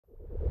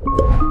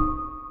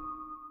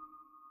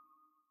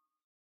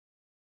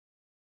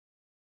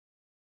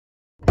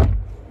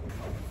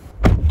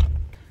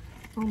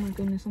Oh my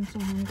goodness, I'm so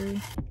hungry.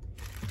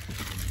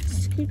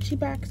 Scoochie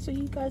back so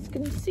you guys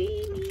can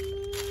see me.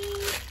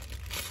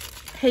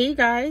 Hey you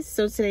guys,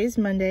 so today's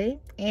Monday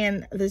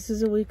and this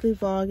is a weekly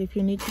vlog. If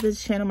you're new to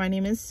this channel, my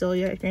name is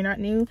Celia. If you're not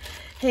new,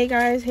 hey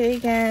guys, hey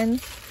again. I'm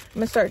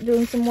gonna start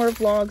doing some more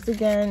vlogs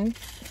again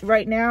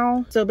right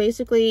now. So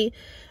basically,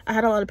 I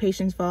had a lot of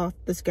patients fall off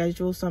the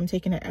schedule, so I'm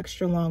taking an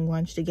extra long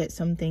lunch to get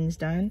some things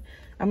done.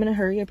 I'm gonna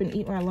hurry up and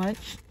eat my lunch,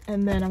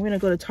 and then I'm gonna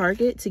go to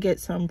Target to get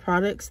some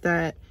products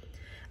that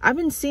I've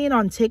been seeing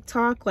on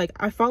TikTok. Like,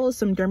 I follow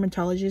some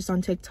dermatologists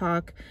on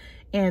TikTok,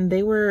 and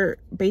they were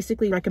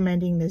basically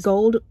recommending this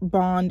Gold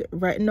Bond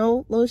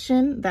Retinol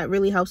lotion that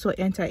really helps with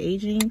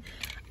anti-aging.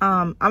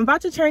 I'm about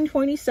to turn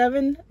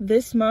 27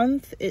 this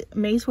month,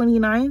 May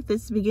 29th.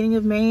 It's the beginning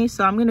of May,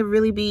 so I'm gonna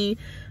really be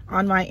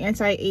on my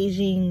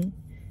anti-aging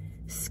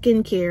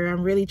skincare.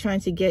 I'm really trying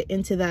to get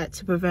into that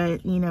to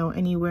prevent, you know,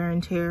 any wear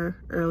and tear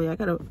early.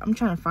 I'm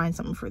trying to find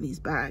something for these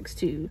bags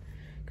too,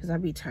 because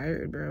I'd be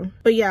tired, bro.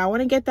 But yeah, I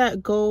want to get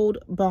that Gold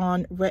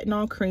Bond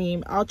Retinol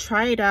cream. I'll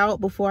try it out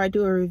before I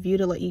do a review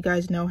to let you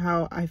guys know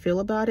how I feel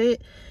about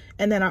it.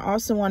 And then I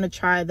also want to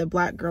try the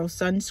Black Girl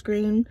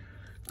sunscreen,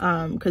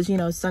 because, you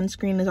know,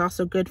 sunscreen is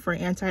also good for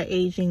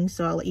anti-aging.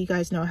 So I'll let you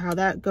guys know how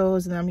that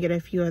goes, and then I'm gonna get a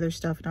few other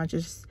stuff and I'll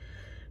just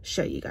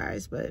show you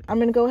guys. But I'm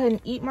gonna go ahead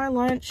and eat my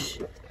lunch.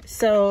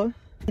 So,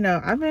 you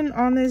know, I've been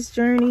on this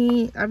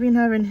journey. I've been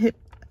having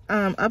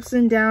ups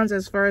and downs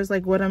as far as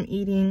like what I'm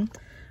eating,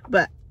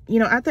 but you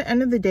know, at the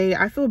end of the day,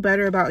 I feel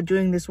better about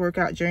doing this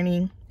workout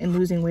journey and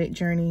losing weight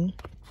journey,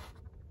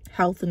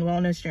 health and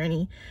wellness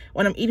journey,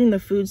 when I'm eating the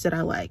foods that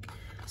I like.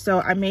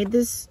 So I made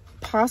this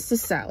pasta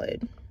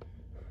salad.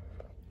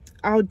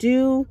 I'll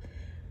do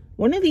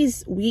one of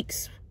these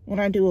weeks when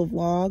I do a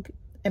vlog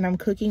and I'm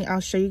cooking, I'll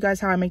show you guys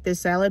how I make this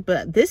salad.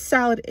 But this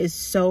salad is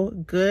so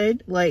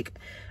good. Like,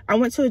 I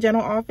went to a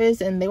dental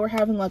office and they were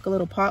having like a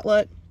little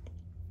potluck.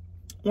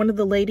 One of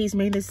the ladies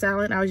made this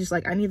salad. I was just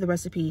like, I need the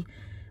recipe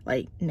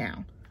like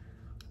now.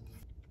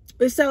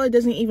 This salad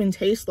doesn't even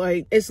taste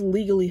like it's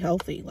legally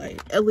healthy. Like,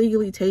 it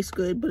legally tastes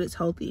good, but it's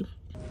healthy.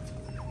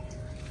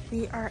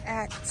 We are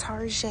at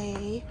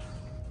Target.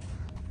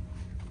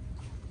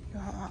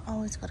 I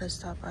always gotta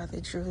stop by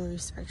the jewelry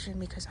section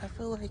because I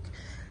feel like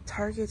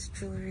Target's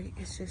jewelry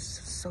is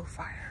just so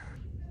fire.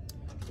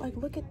 Like,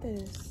 look at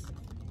this.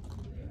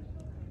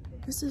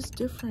 This is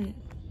different.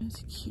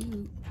 It's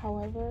cute.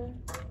 However,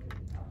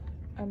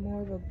 I'm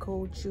more of a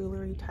gold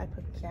jewelry type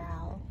of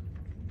gal.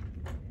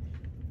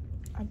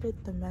 I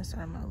bit the mess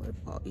out of my lip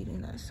while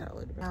eating that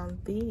salad. Now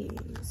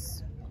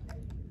these,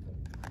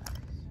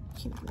 you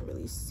can't even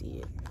really see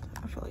it.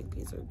 I feel like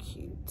these are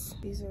cute.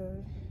 These are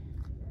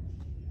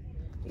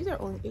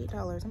only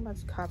 $8. I'm about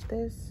to cop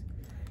this,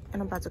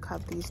 and I'm about to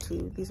cop these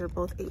two. These are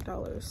both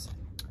 $8.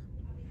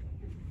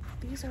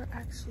 These are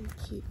actually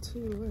cute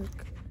too.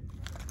 Look,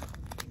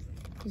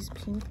 these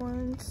pink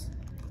ones.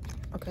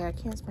 Okay, I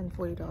can't spend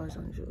 $40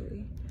 on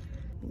jewelry.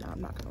 No,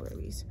 I'm not gonna wear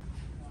these.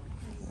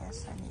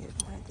 Yes, I needed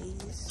one of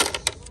these.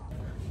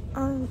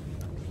 I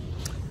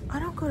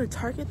don't go to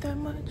Target that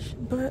much,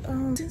 but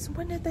since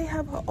when did they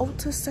have an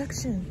Ulta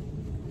section?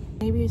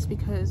 Maybe it's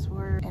because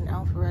we're in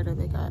Alpharetta,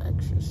 they got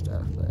extra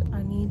stuff, but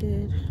I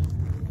needed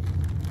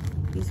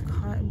these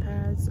cotton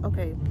pads.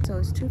 Okay, so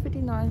it's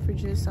 $2.59 for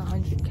just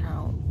 100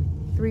 count.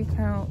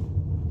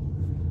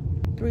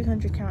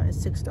 300 count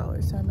is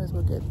 $6, so I might as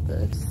well get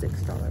the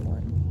 $6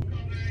 one.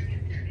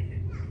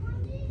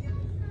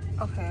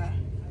 Okay,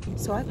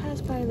 so I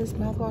passed by this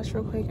mouthwash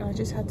real quick, and I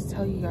just had to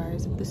tell you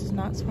guys, this is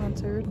not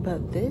sponsored,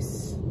 but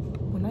this,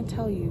 when I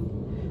tell you,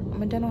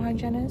 I'm a dental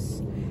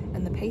hygienist,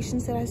 and the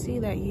patients that I see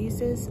that use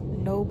this,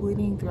 no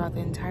bleeding throughout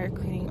the entire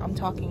cleaning. I'm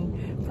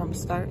talking from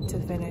start to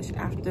finish,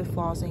 after the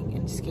flossing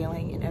and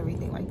scaling and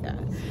everything like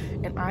that.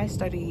 And I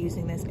started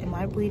using this, and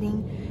my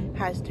bleeding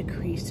has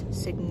decreased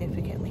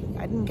significantly.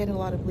 I didn't get a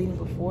lot of bleeding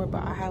before,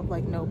 but I have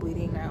like no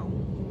bleeding now.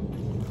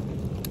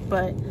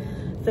 But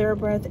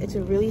TheraBreath, it's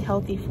a really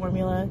healthy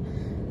formula.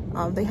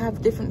 They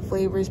have different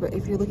flavors, but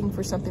if you're looking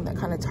for something that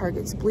kind of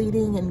targets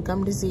bleeding and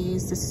gum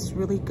disease, this is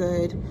really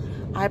good.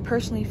 I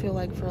personally feel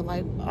like for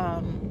like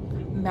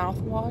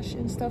mouthwash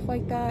and stuff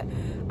like that,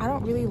 I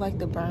don't really like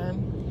the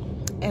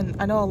burn, and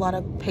I know a lot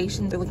of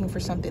patients are looking for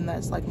something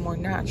that's like more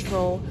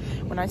natural.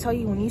 When I tell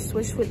you, when you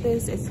swish with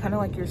this, it's kind of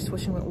like you're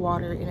swishing with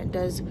water, and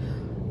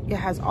it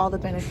has all the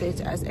benefits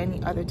as any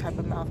other type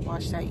of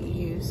mouthwash that you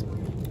use.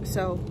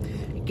 So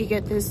you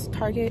get this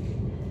Target,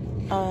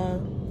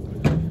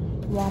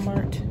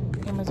 Walmart,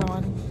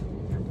 Amazon,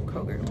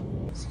 Kroger.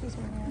 Excuse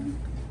me, ma'am.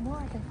 More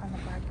I can find the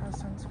Black Girl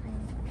sunscreen.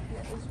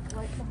 Yeah, it's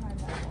right behind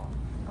that wall.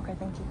 Okay,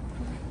 thank you.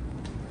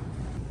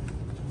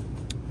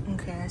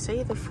 Okay, I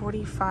see the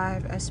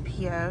 45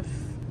 SPF,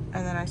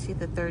 and then I see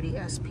the 30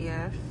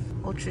 SPF.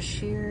 Ultra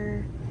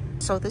Sheer.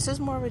 So this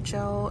is more of a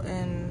gel,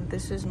 and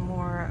this is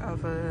more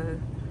of a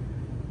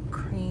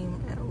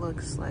cream, it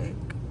looks like.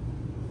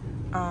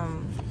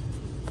 I'm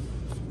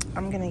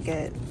gonna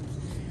get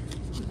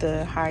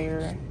the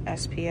higher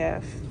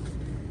SPF.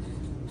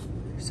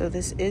 So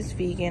this is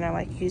vegan. I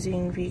like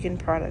using vegan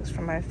products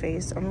for my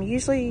face. I'm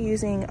usually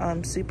using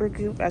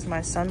Supergoop as my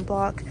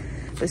sunblock,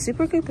 but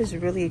Supergoop is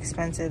really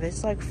expensive.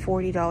 It's like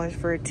 $40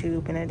 for a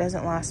tube, and it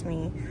doesn't last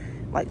me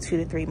like 2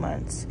 to 3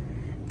 months.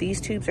 These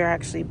tubes are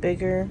actually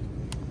bigger.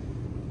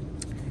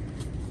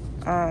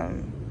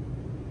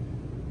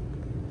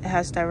 It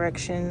has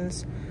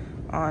directions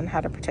on how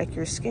to protect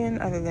your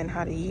skin other than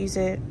how to use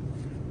it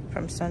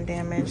from sun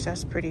damage.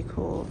 That's pretty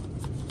cool.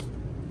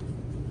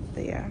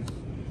 But yeah,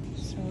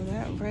 so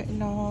that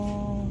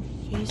retinol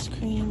face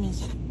cream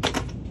is,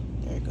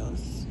 there it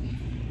goes.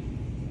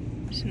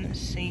 It's in the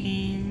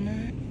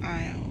same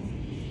aisle.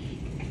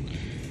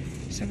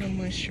 Several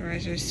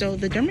moisturizers. So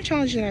the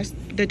dermatologist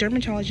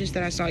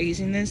that I saw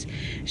using this,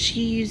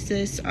 she used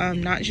this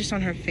not just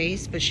on her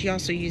face, but she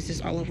also used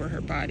this all over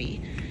her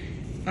body.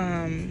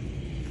 I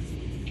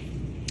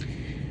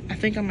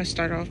think I'm gonna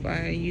start off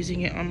by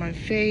using it on my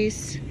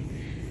face,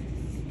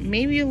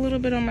 maybe a little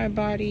bit on my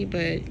body,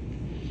 but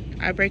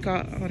I break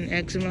out on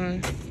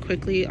eczema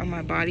quickly on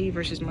my body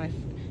versus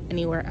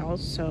anywhere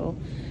else, so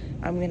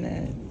I'm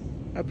gonna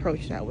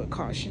approach that with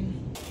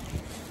caution.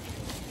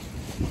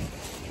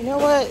 You know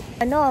what?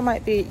 I know I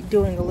might be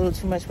doing a little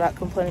too much about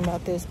complaining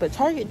about this, but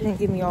Target didn't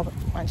give me all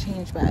my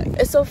change back.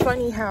 It's so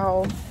funny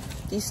how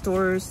these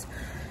stores,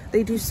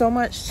 they do so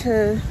much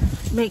to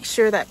make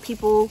sure that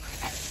people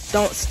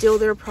don't steal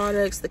their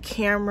products, the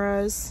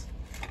cameras,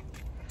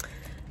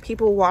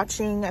 people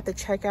watching at the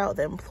checkout,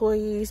 the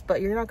employees, but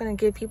you're not gonna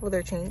give people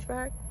their change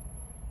back.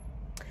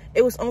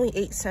 It was only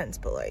 8 cents,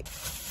 but like,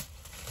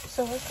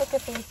 so let's look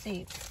at the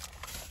receipt.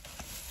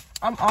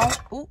 I'm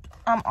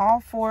all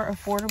for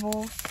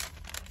affordable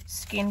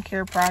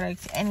skincare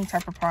products, any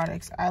type of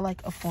products. I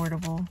like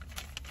affordable.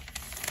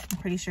 I'm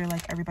pretty sure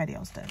like everybody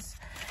else does.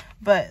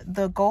 But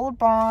the Gold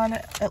Bond,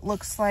 it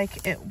looks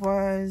like it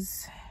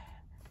was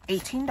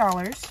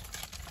 $18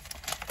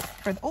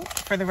 for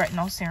the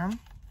retinol serum.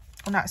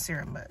 Well, not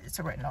serum, but it's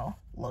a retinol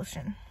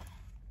lotion.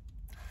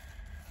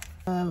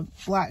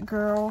 Black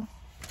Girl,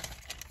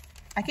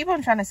 I keep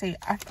on trying to say,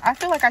 I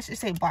feel like I should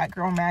say Black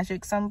Girl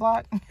Magic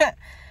sunblock.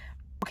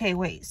 Okay,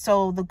 wait,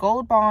 so the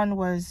Gold Bond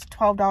was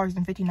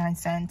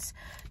 $12.59.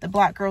 The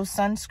Black Girl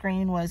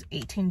sunscreen was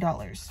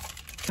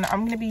 $18. And I'm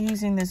going to be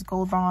using this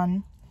Gold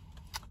Bond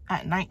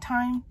at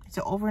nighttime. It's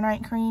an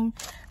overnight cream.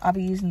 I'll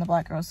be using the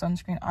Black Girl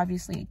sunscreen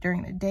obviously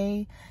during the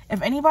day.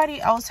 If anybody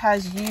else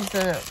has used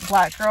the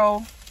Black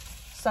Girl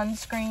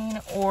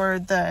sunscreen or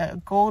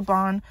the Gold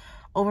Bond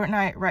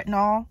overnight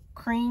retinol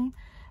cream,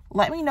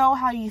 let me know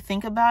how you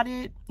think about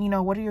it. You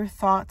know, what are your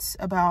thoughts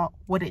about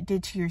what it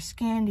did to your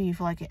skin? Do you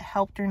feel like it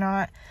helped or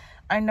not?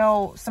 I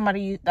know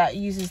somebody that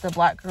uses the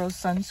Black Girl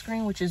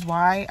sunscreen, which is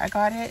why I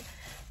got it,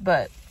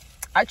 but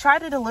I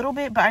tried it a little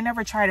bit, but I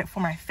never tried it for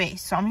my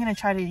face. So I'm going to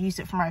try to use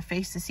it for my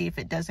face to see if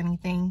it does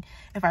anything,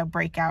 if I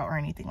break out or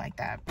anything like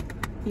that.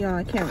 Yeah,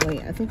 I can't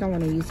wait. I think I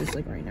want to use this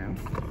like right now.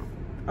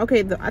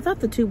 Okay, I thought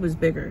the tube was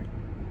bigger.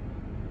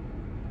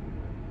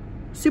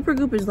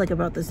 Supergoop is like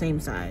about the same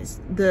size.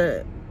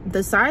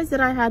 The size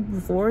that I had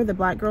before, the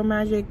Black Girl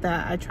Magic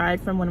that I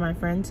tried from one of my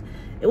friends,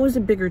 it was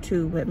a bigger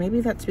tube, but maybe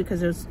that's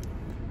because it was,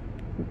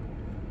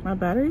 my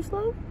battery's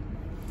low?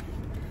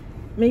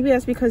 Maybe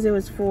that's because it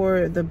was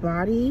for the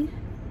body.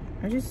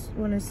 I just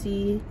want to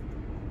see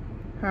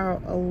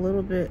how a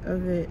little bit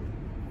of it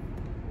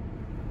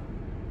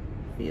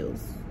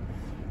feels.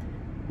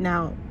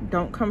 Now,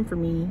 don't come for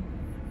me.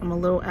 I'm a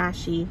little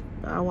ashy,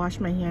 but I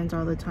wash my hands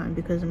all the time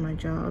because of my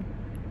job.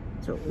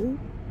 So, ooh.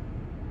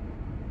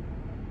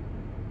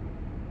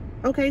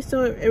 Okay,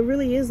 so it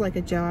really is like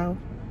a gel.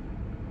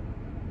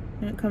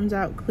 And it comes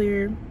out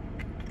clear.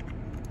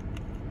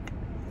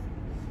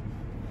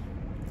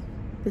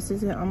 This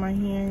is it on my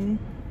hand.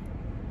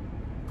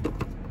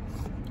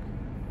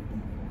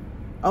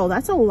 Oh,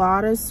 that's a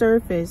lot of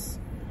surface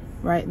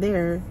right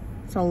there.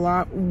 It's a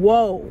lot.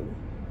 Whoa.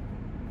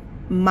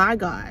 My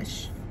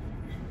gosh.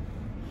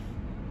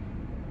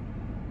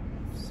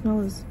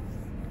 Smells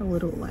a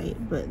little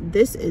light, but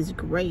this is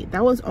great.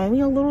 That was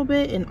only a little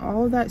bit in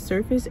all of that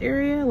surface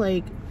area.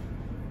 Like,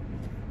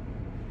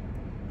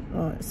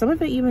 some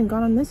of it even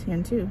got on this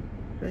hand too,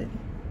 but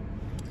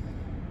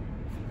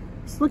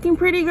it's looking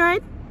pretty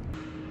good.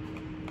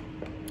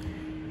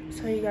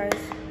 So you guys,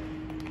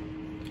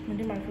 I'm gonna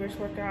do my first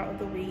workout of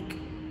the week.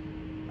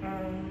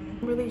 I'm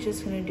really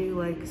just gonna do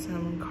like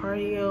some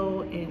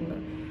cardio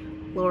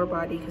and lower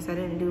body because I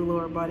didn't do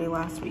lower body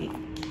last week.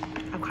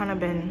 I've kind of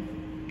been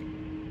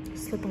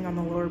slipping on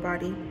the lower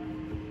body,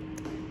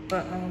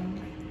 but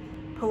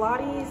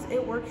Pilates,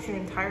 it works your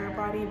entire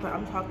body, but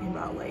I'm talking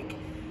about like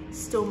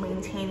still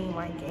maintaining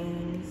my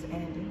gains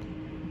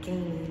and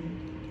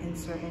gaining in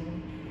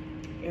certain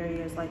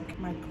areas like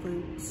my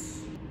glutes.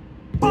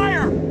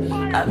 Fire!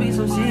 I be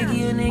so sick of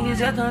you niggas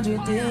that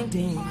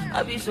contradicting.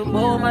 I be so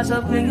bold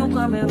myself when you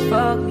come and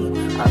fuck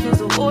me. I feel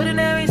so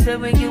ordinary,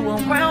 said when you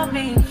around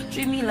me.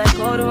 Treat me like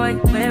corduroy,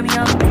 wear me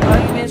out.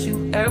 Arguments,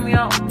 you air me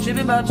out. Tripping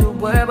about your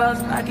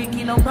whereabouts. I can't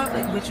keep no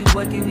conflict with you.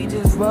 What can we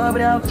just rub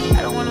it out?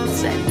 I don't want no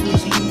sex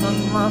with you. You know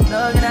you my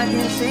thug and I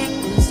can't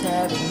shake this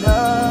habit,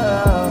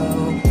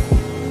 no.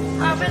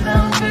 been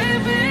down,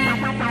 baby.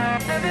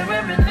 They've been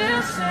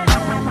reminiscing.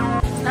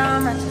 Now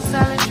I'm at your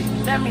salad tree.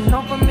 That means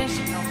no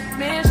permission. No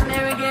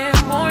missionary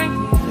getting boring.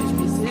 Switch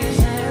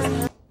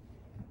positions.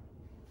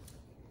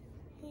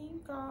 Hey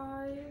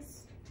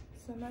guys,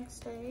 it's the next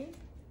day.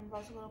 I'm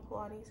about to go to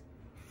Pilates.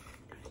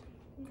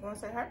 You wanna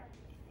say hi?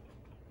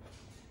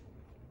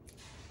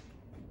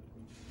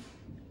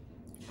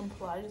 In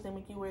Pilates, they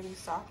make you wear these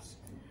socks.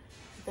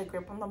 They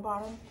grip on the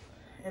bottom.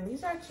 And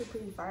these are actually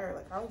pretty fire.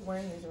 Like, I was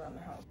wearing these around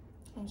the house.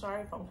 I'm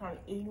sorry if I'm kind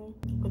of eating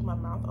with my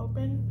mouth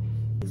open.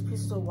 These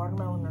pieces of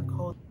watermelon are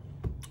cold.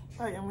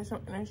 Alright, give me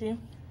some energy.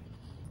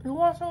 You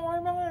want some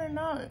watermelon or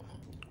not?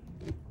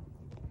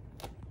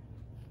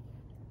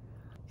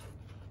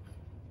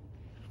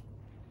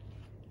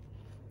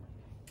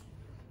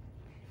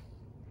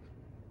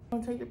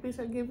 Want to take the piece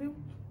I give you?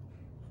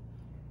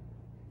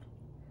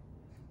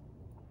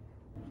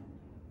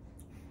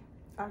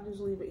 I'll just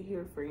leave it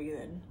here for you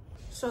then.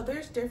 So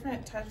there's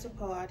different types of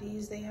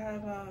Pilates. They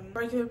have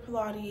regular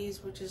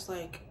Pilates, which is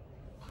like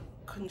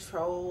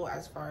control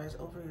as far as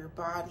over your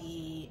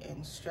body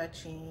and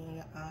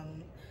stretching.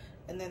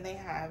 And then they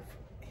have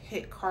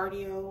HIIT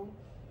cardio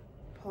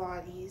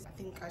Pilates. I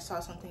think I saw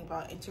something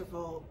about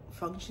interval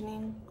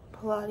functioning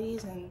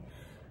Pilates, and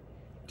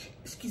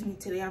excuse me,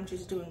 today I'm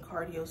just doing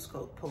cardio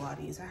scope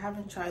Pilates. I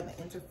haven't tried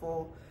the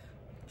interval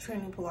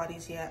training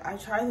Pilates yet. I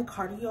tried the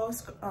cardio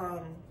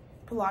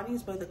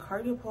Pilates, but the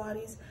cardio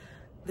Pilates,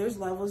 there's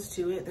levels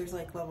to it. There's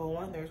like level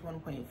 1, there's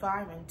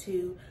 1.5 and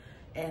 2,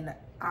 and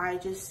I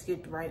just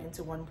skipped right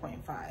into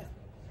 1.5.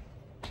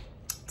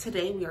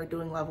 Today we are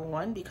doing level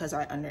 1 because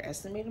I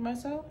underestimated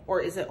myself, or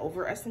is it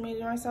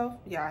overestimating myself?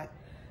 Yeah,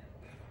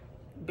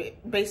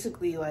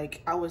 basically,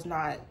 like, I was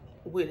not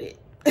with it.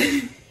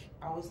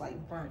 I was like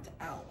burnt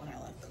out when I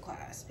left the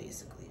class,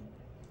 basically.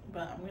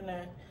 But I'm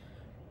gonna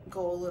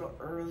go a little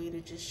early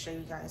to just show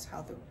you guys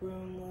how the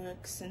room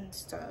looks and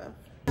stuff.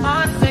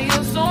 I say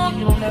your song,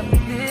 you don't ever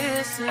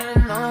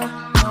listen, no.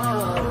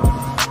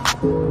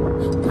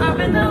 I've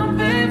been down,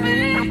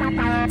 baby.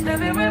 They've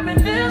been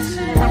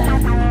reminiscing.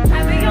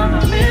 Heavy on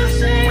the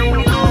missing. You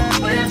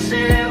wish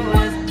it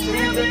was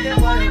bigger than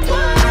what it was.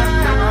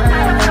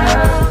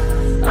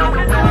 I've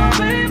been down,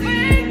 baby.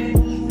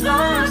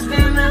 Lost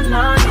in the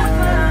night.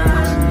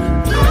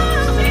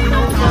 Lost in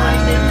the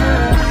finding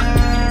us.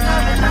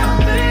 I've been down,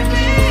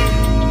 baby.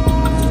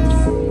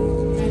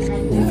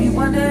 If you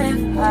wonder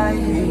if I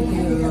hate you,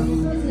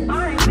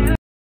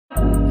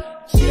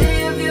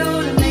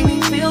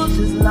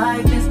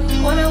 like this,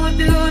 what I would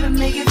do to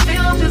make it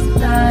feel just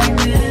like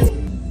this.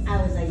 I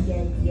was like,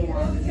 get out.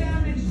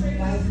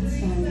 Why is it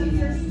standing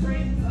there?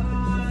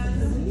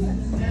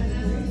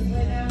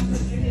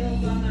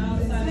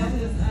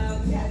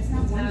 Yeah, it's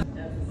not one. At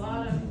the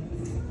bottom,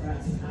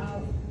 press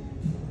out.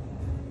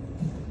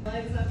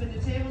 Legs up into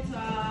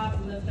tabletop,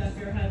 lift up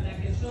your head, neck,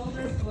 and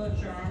shoulders, float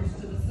your arms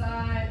to the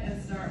side,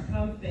 and start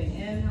pumping.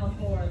 Inhale,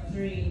 4,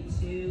 3,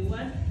 2,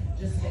 1.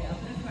 Just stay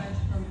up and crunch,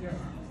 pump your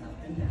arms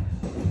up and down.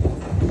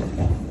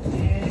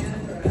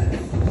 And rest.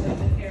 Take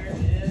the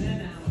carriage in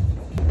and out.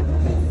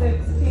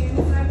 16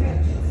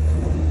 seconds.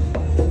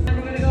 And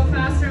we're going to go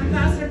faster and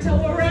faster until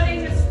we're ready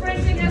to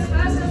sprinting as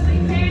fast as we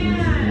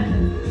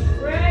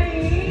can.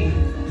 Ready?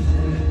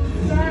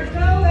 Start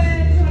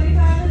going.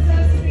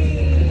 25%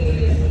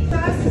 speed.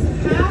 Fast as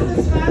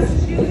fast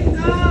as you can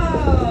go.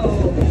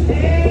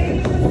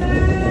 80%.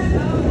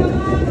 Oh, come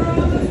on, we're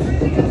almost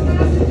sprinting as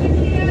fast as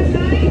you can.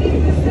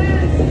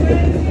 90%.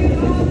 Sprinting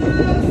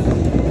almost.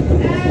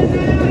 And now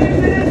you're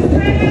going to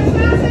sprint as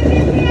fast as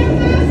you can.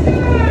 Faster.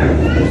 Faster.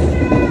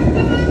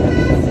 Come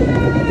on,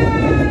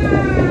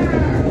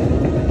 faster.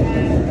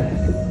 And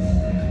rest.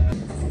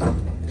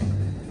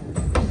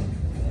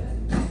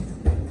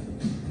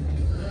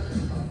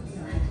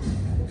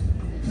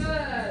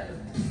 Good.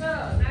 So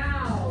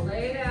now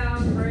lay down,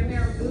 bring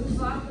your boots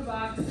off the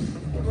box,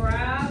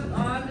 grab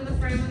onto the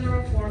frame of the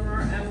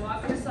reformer, and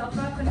walk yourself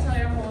up until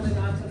you're holding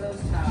onto those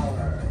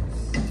towers.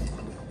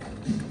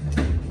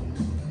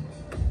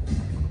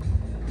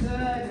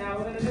 Good. Now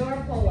we're going to do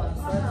our pull-ups.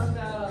 Let's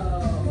go.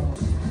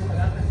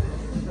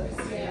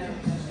 Stand.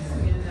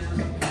 Stand down.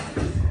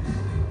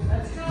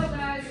 Let's go,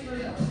 guys. For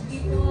the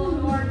people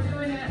who are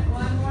doing it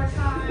one more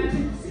time,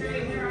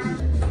 straighten your arms.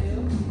 2.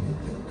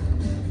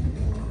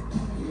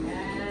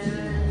 And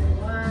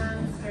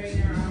 1. Straighten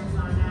your arms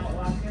on out.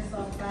 Walk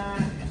yourself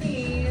back.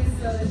 Knees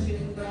so that you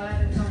can go ahead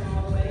and come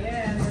all the way in.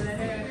 And then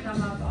you're going to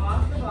come up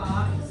off the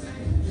box.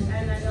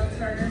 And then you'll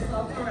turn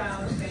yourself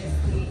around and face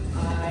the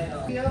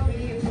aisle. POV,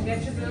 you can get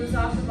your boobs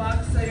off the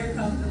box so you're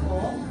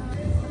comfortable.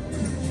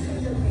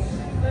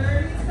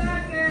 30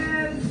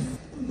 seconds.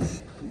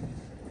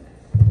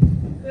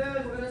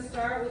 Good, we're going to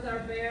start with our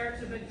bear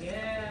to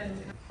begin.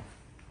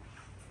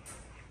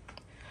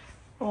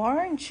 Well,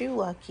 aren't you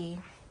lucky?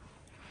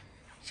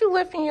 You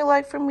lifting your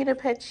leg for me to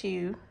pet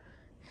you.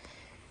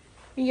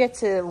 You get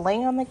to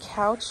lay on the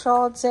couch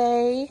all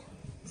day.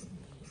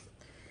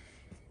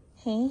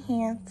 Hey,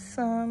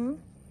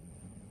 handsome.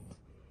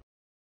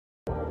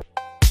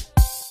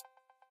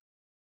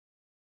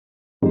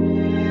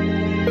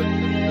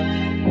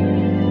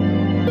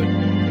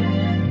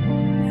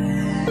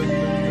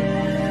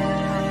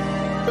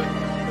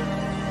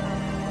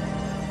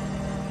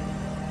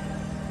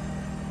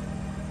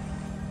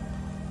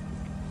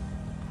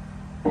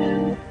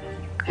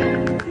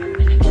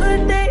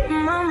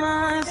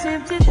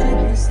 just take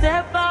a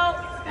step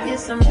out, get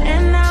some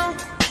air now,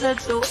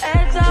 let your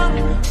edge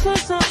out. Put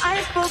some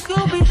ice, but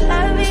you'll be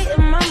heavy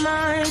in my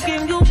mind.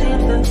 Can you get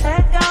the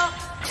heck out?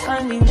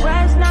 I need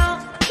rest now,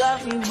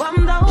 got me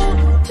bummed out.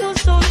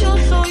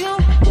 You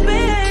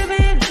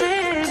baby,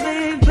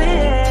 baby,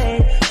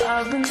 baby.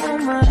 I've been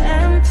on my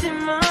empty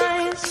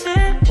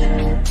mindset.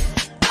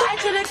 I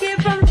could've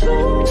kept from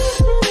too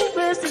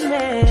best of me.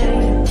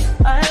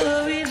 I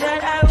worry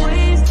that I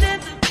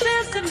wasted the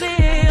best of me.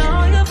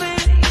 Oh, you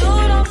baby, you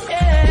don't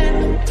care.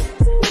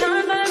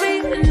 Not gonna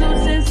make a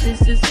nuisance,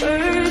 this is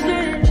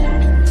urgent.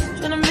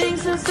 Tryna make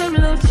some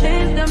similar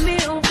change, got me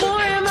a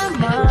war in my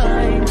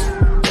mind.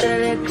 Let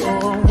it go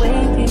away,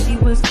 think he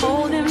was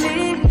holding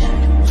me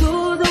to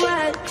the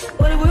right,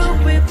 but it will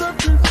wake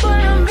up in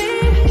front of me.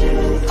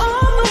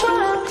 All the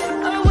while,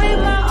 I wait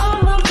my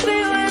arm up,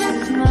 feeling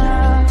a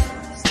smile.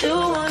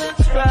 Still wanna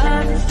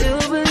try, still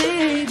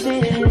believe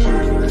in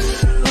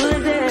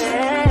good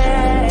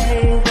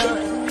days,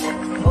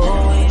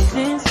 always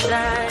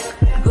inside.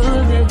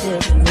 Good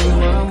days in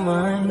my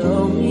mind,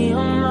 oh me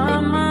on my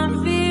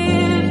mind,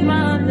 fears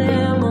my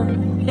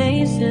lemon,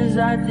 faces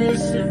I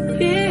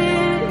disappear.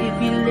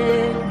 If you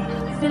live,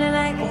 feeling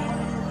like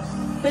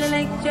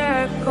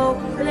Jericho,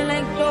 feeling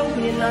like Joe,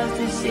 we lost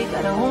this shit.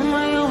 Gotta hold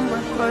my own,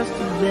 my first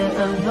to bed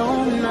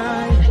alone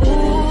night.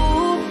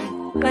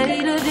 Ooh,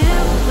 ready to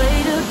deal,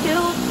 ready to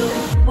kill.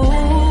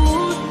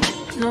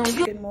 Ooh, no,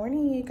 you. Good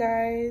morning, you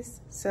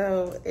guys.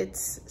 So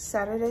it's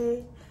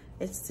Saturday.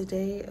 It's the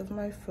day of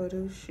my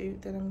photo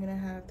shoot that I'm gonna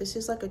have. This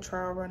is like a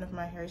trial run of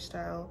my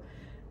hairstyle.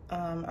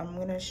 I'm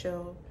gonna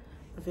show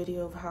a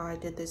video of how I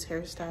did this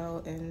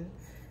hairstyle, and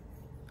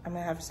I'm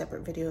gonna have a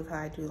separate video of how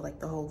I do like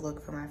the whole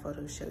look for my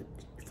photo shoot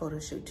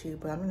too.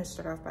 But I'm gonna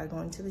start off by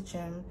going to the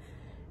gym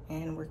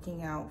and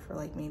working out for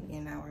like maybe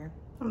an hour.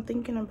 I'm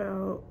thinking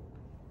about,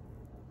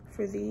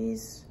 for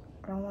these,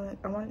 I want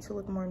it to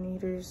look more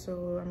neater,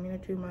 so I'm gonna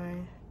do my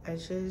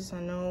edges.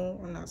 I know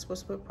I'm not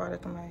supposed to put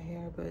product on my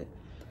hair, but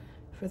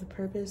for the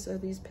purpose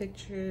of these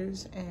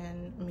pictures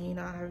and me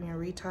not having a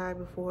retie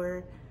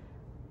before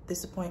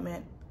this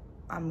appointment,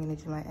 I'm gonna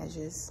do my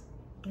edges.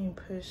 Let me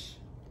push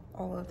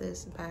all of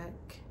this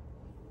back.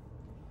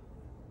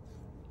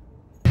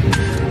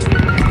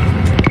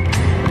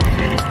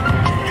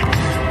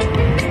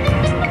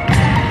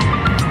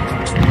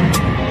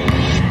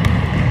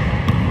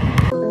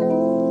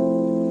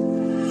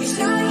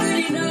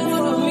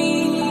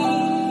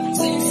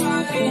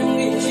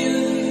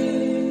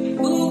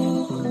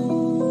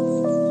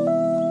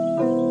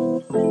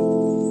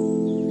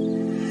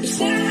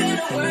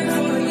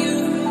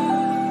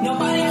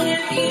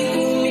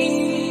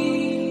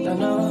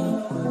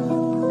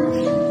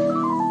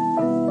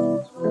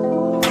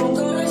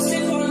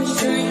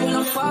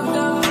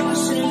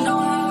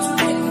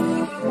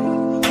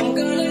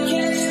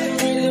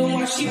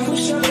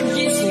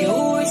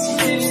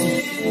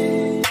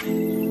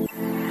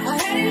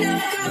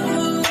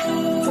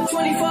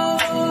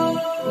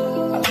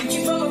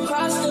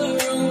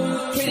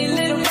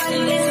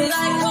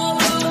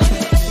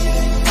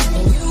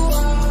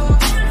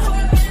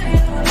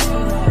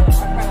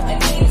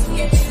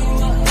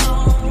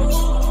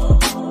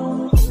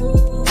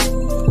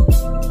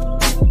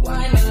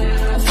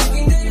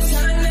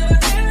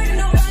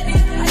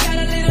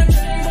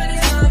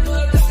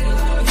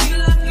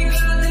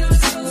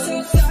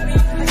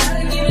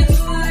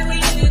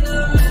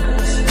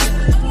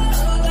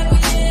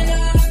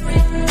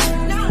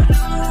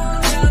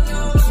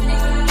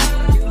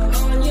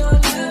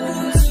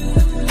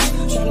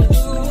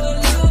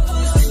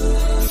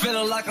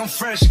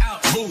 Fresh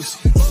out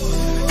boost. If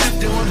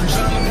they want the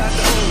drama, got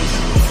the ooze.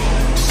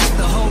 Shit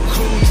the whole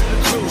crew to the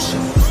cruise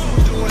ship.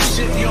 Doing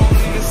shit you don't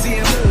even see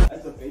him move.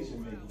 That's a facial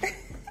make.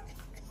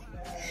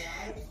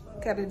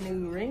 Got a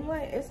new ring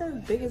light. It's as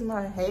big as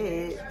my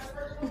head.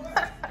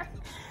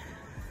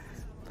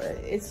 But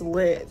it's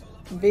lit.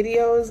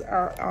 Videos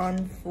are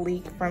on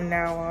fleek from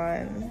now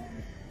on.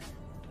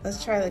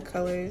 Let's try the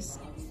colors.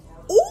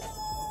 Ooh!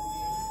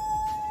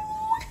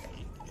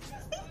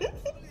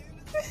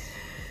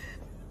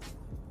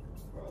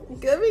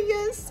 Let me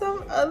get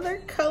some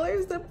other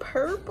colors, the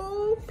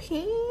purple,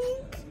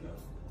 pink.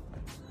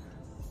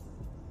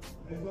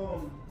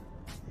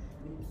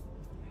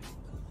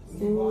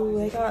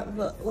 Ooh, I got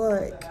the,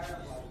 look.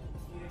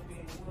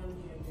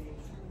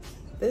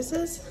 This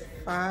is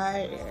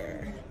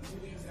fire.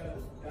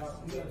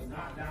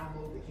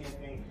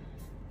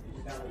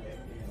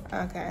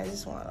 Okay, I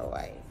just want a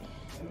white.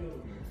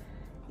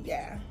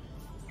 Yeah.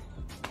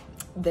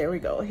 There we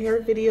go.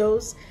 Hair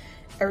videos.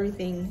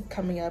 Everything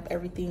coming up,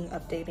 everything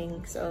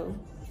updating. So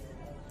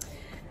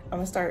I'm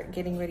gonna start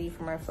getting ready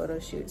for my photo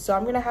shoot. So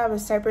I'm gonna have a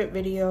separate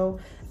video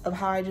of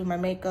how I do my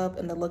makeup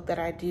and the look that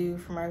I do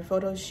for my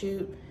photo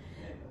shoot.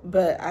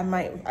 But I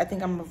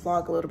think I'm gonna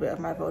vlog a little bit of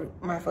my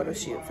photo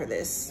shoot for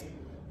this.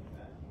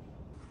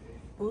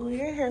 Ooh,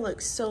 your hair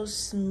looks so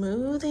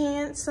smooth,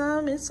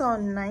 handsome. It's all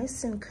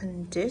nice and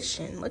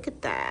conditioned. Look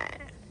at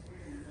that.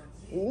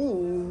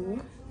 Ooh.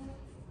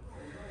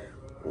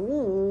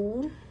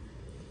 Ooh.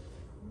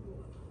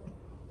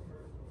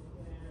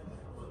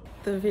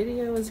 the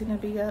video is gonna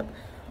be up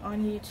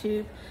on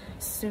YouTube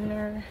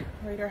sooner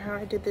or later, how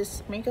I did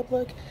this makeup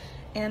look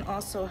and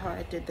also how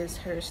I did this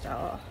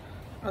hairstyle.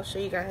 I'll show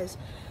you guys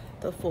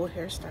the full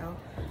hairstyle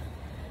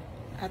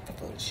at the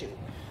photo shoot.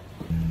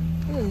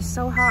 It is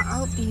so hot. I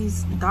hope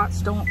these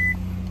dots don't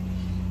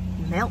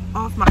melt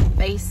off my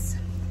face.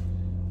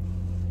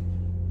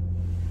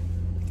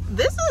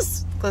 This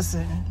is,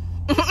 listen.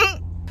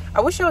 I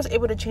wish I was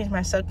able to change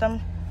my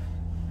septum,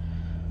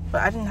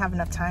 but I didn't have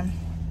enough time.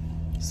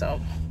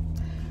 So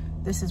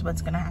this is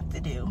what's gonna have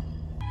to do.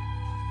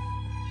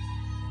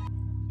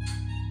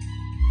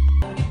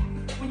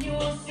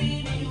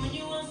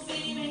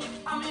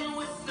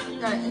 You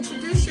gotta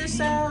introduce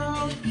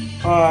yourself.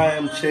 Hi,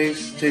 I'm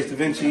Chase Da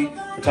Vinci,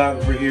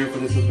 photographer here for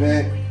this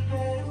event.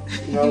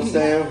 You know what I'm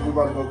saying? We're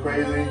about to go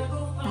crazy.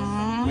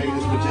 Making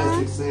this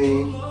majestic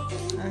scene.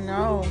 I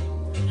know.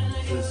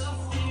 Just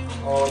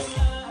all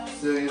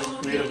serious,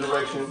 creative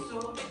direction.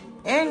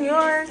 And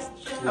yours.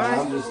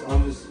 Yeah,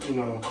 I'm just, you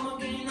know,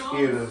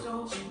 here to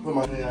put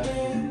my head out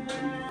here.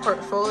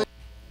 Portfolio.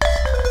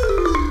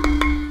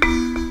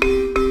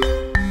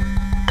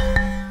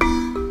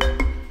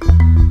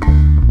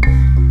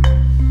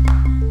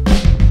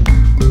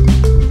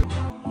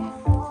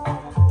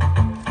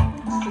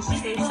 This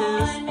is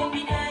Chase's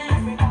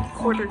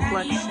quarter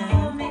collection.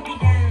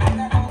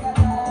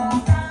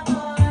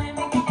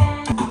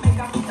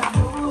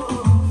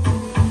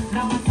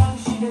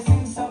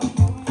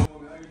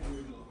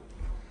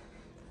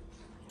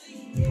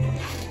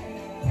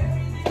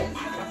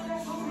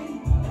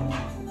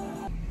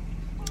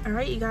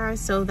 Alright, you guys,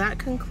 so that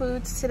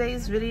concludes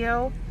today's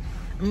video.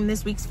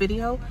 This week's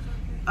video.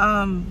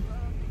 I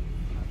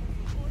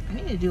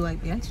need to do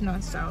like the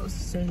astronaut styles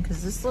soon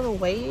because this little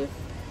wave,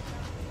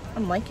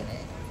 I'm liking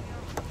it.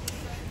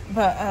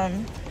 But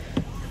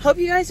hope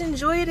you guys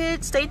enjoyed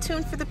it. Stay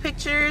tuned for the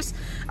pictures.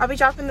 I'll be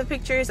dropping the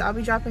pictures. I'll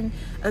be dropping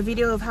a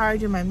video of how I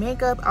do my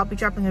makeup. I'll be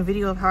dropping a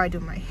video of how I do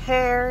my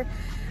hair.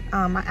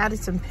 I added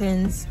some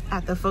pins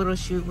at the photo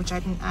shoot, which I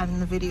didn't add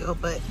in the video,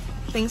 but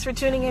thanks for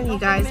tuning in, you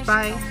guys.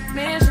 Bye.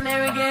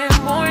 Missionary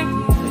getting boring,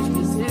 you switch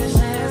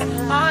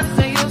positions. I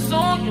say your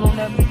song, you don't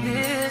have to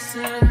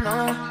listen,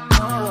 no.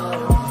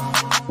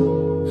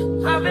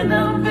 I've been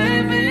down,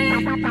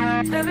 baby.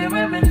 Everywhere